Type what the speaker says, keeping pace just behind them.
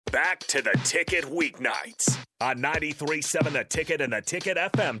back to The Ticket weeknights on 93.7 The Ticket and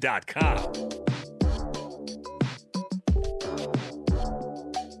theticketfm.com.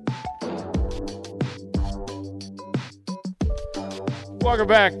 Welcome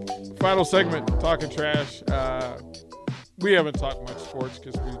back. Final segment, Talking Trash. We haven't talked much sports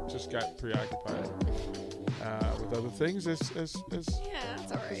because we just got preoccupied with other things. As that's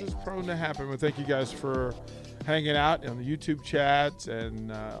all right. This is prone to happen. But thank you guys for hanging out on the YouTube chat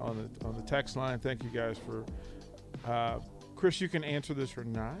and on the text line. Thank you guys for Chris, you can answer this or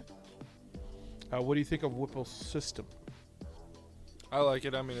not. What do you think of Whipple's system? I like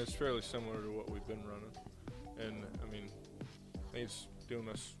it. I mean, it's fairly similar to what we've been running. And, I mean, I think it's doing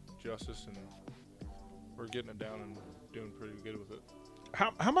us justice, and we're getting it down and doing pretty good with it.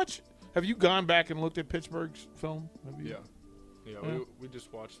 How much have you gone back and looked at Pittsburgh's film? Yeah. We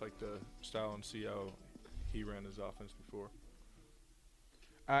just watched like the style and see how he ran his offense before.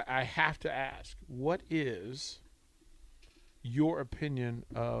 I have to ask, what is your opinion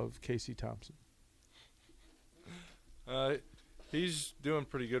of Casey Thompson? He's doing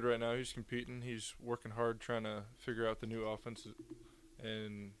pretty good right now. He's competing. He's working hard trying to figure out the new offense.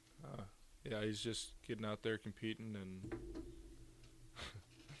 And, he's just getting out there competing, and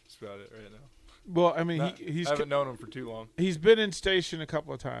that's about it right now. Well, I mean, I haven't known him for too long. He's been in station a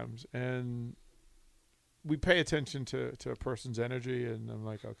couple of times, and we pay attention to a person's energy, and I'm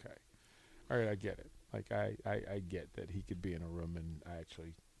like, okay, all right, I get it. Like, I get that he could be in a room, and I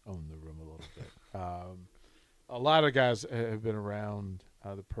actually own the room a little bit. A lot of guys have been around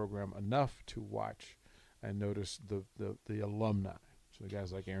the program enough to watch and notice the alumni. So the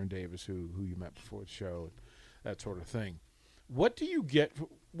guys like Aaron Davis, who you met before the show, and that sort of thing. What do you get?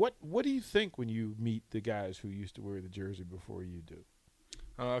 What do you think when you meet the guys who used to wear the jersey before you do?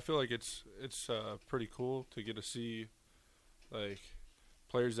 I feel like it's pretty cool to get to see like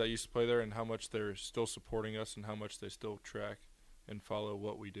players that used to play there and how much they're still supporting us and how much they still track and follow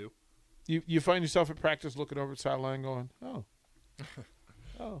what we do. You find yourself at practice looking over the sideline going, oh,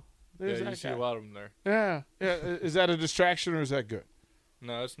 there's yeah, that you see guy. a lot of them there. Yeah. Is that a distraction or is that good?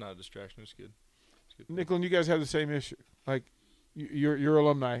 No, it's not a distraction. It's good. Nickel, you guys have the same issue. Like, your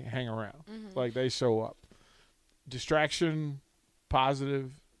alumni hang around. Mm-hmm. Like, they show up. Distraction,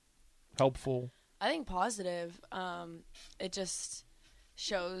 positive, helpful? I think positive. It just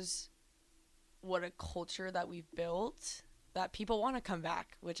shows what a culture that we've built, that people want to come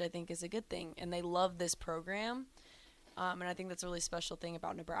back, which I think is a good thing. And they love this program. And I think that's a really special thing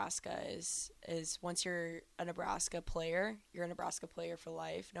about Nebraska is once you're a Nebraska player, you're a Nebraska player for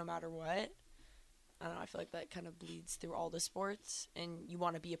life, no matter what. I don't know, I feel like that kind of bleeds through all the sports, and you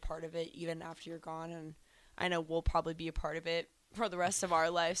want to be a part of it even after you're gone. And I know we'll probably be a part of it for the rest of our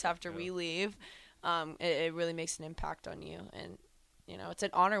lives after we leave. It really makes an impact on you. And, you know, it's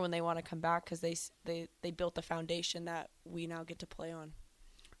an honor when they want to come back because they built the foundation that we now get to play on.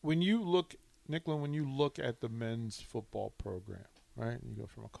 When you look, Nicklin, when you look at the men's football program, right, you go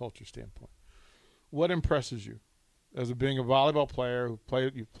from a culture standpoint, what impresses you? As being a volleyball player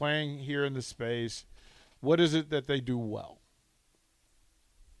you're playing here in the space, what is it that they do well?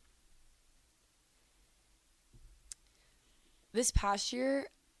 This past year,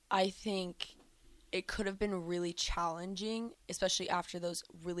 I think it could have been really challenging, especially after those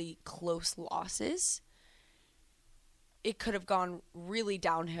really close losses. It could have gone really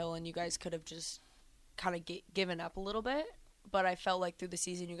downhill, and you guys could have just kind of given up a little bit. But I felt like through the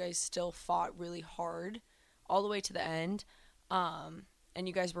season, you guys still fought really hard all the way to the end. And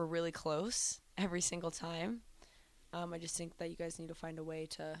you guys were really close every single time. I just think that you guys need to find a way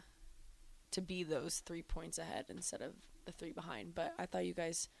to be those 3 points ahead instead of the 3 behind. But I thought you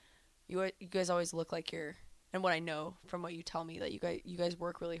guys always look like and what I know from what you tell me, that you guys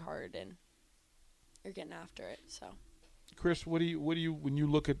work really hard and you're getting after it. So, Chris, what do you when you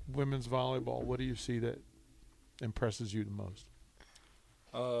look at women's volleyball, what do you see that impresses you the most?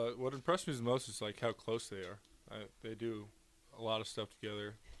 What impressed me the most is like how close they are. They do a lot of stuff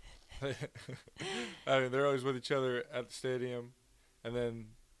together. I mean, they're always with each other at the stadium, and then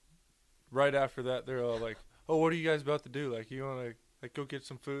right after that, they're all like, "Oh, what are you guys about to do? Like, you want to like go get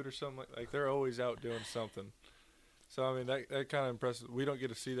some food or something?" Like they're always out doing something. So I mean, that kind of impresses. We don't get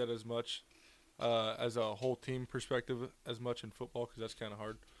to see that as much as a whole team perspective as much in football because that's kind of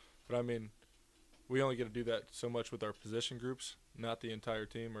hard. But I mean, we only get to do that so much with our position groups, not the entire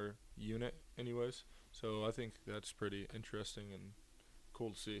team or unit, anyways. So I think that's pretty interesting and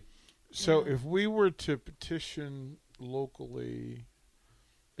cool to see. So if we were to petition locally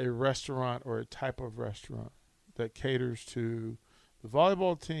a restaurant or a type of restaurant that caters to the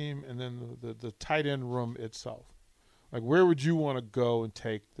volleyball team and then the tight end room itself, Like, where would you want to go and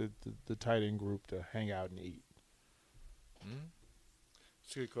take the tight end group to hang out and eat?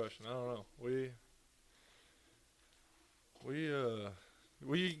 That's a good question. I don't know.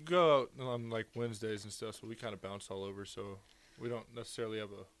 We go out on like Wednesdays and stuff, so we kind of bounce all over. So we don't necessarily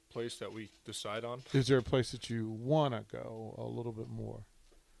have a place that we decide on. Is there a place that you want to go a little bit more?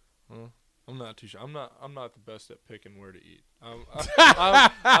 I'm not too sure. I'm not the best at picking where to eat.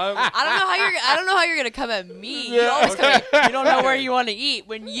 I don't know how you're gonna come at me. You always come at, you don't know where you want to eat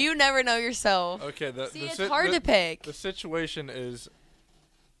when you never know yourself. Okay, it's hard to pick. The situation is,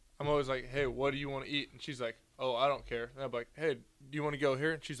 I'm always like, hey, what do you want to eat? And she's like, oh, I don't care. And I'm like, hey, do you want to go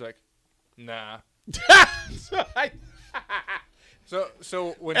here? And she's like, nah.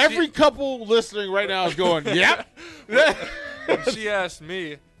 So when every couple listening right now is going, yep. When she asked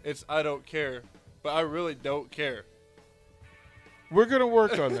me, it's I don't care, but I really don't care. We're going to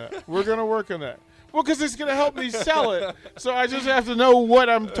work on that. Well, because it's going to help me sell it, so I just have to know what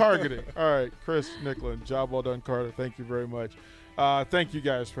I'm targeting. All right, Chris Nicklin, job well done, Carter. Thank you very much. Thank you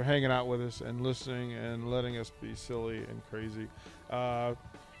guys for hanging out with us and listening and letting us be silly and crazy.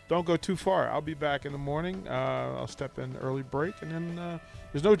 Don't go too far. I'll be back in the morning. I'll step in early break, and then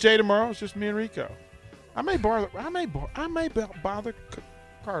there's no Jay tomorrow. It's just me and Rico. I may bother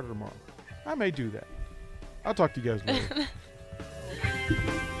Carter tomorrow. I may do that. I'll talk to you guys later.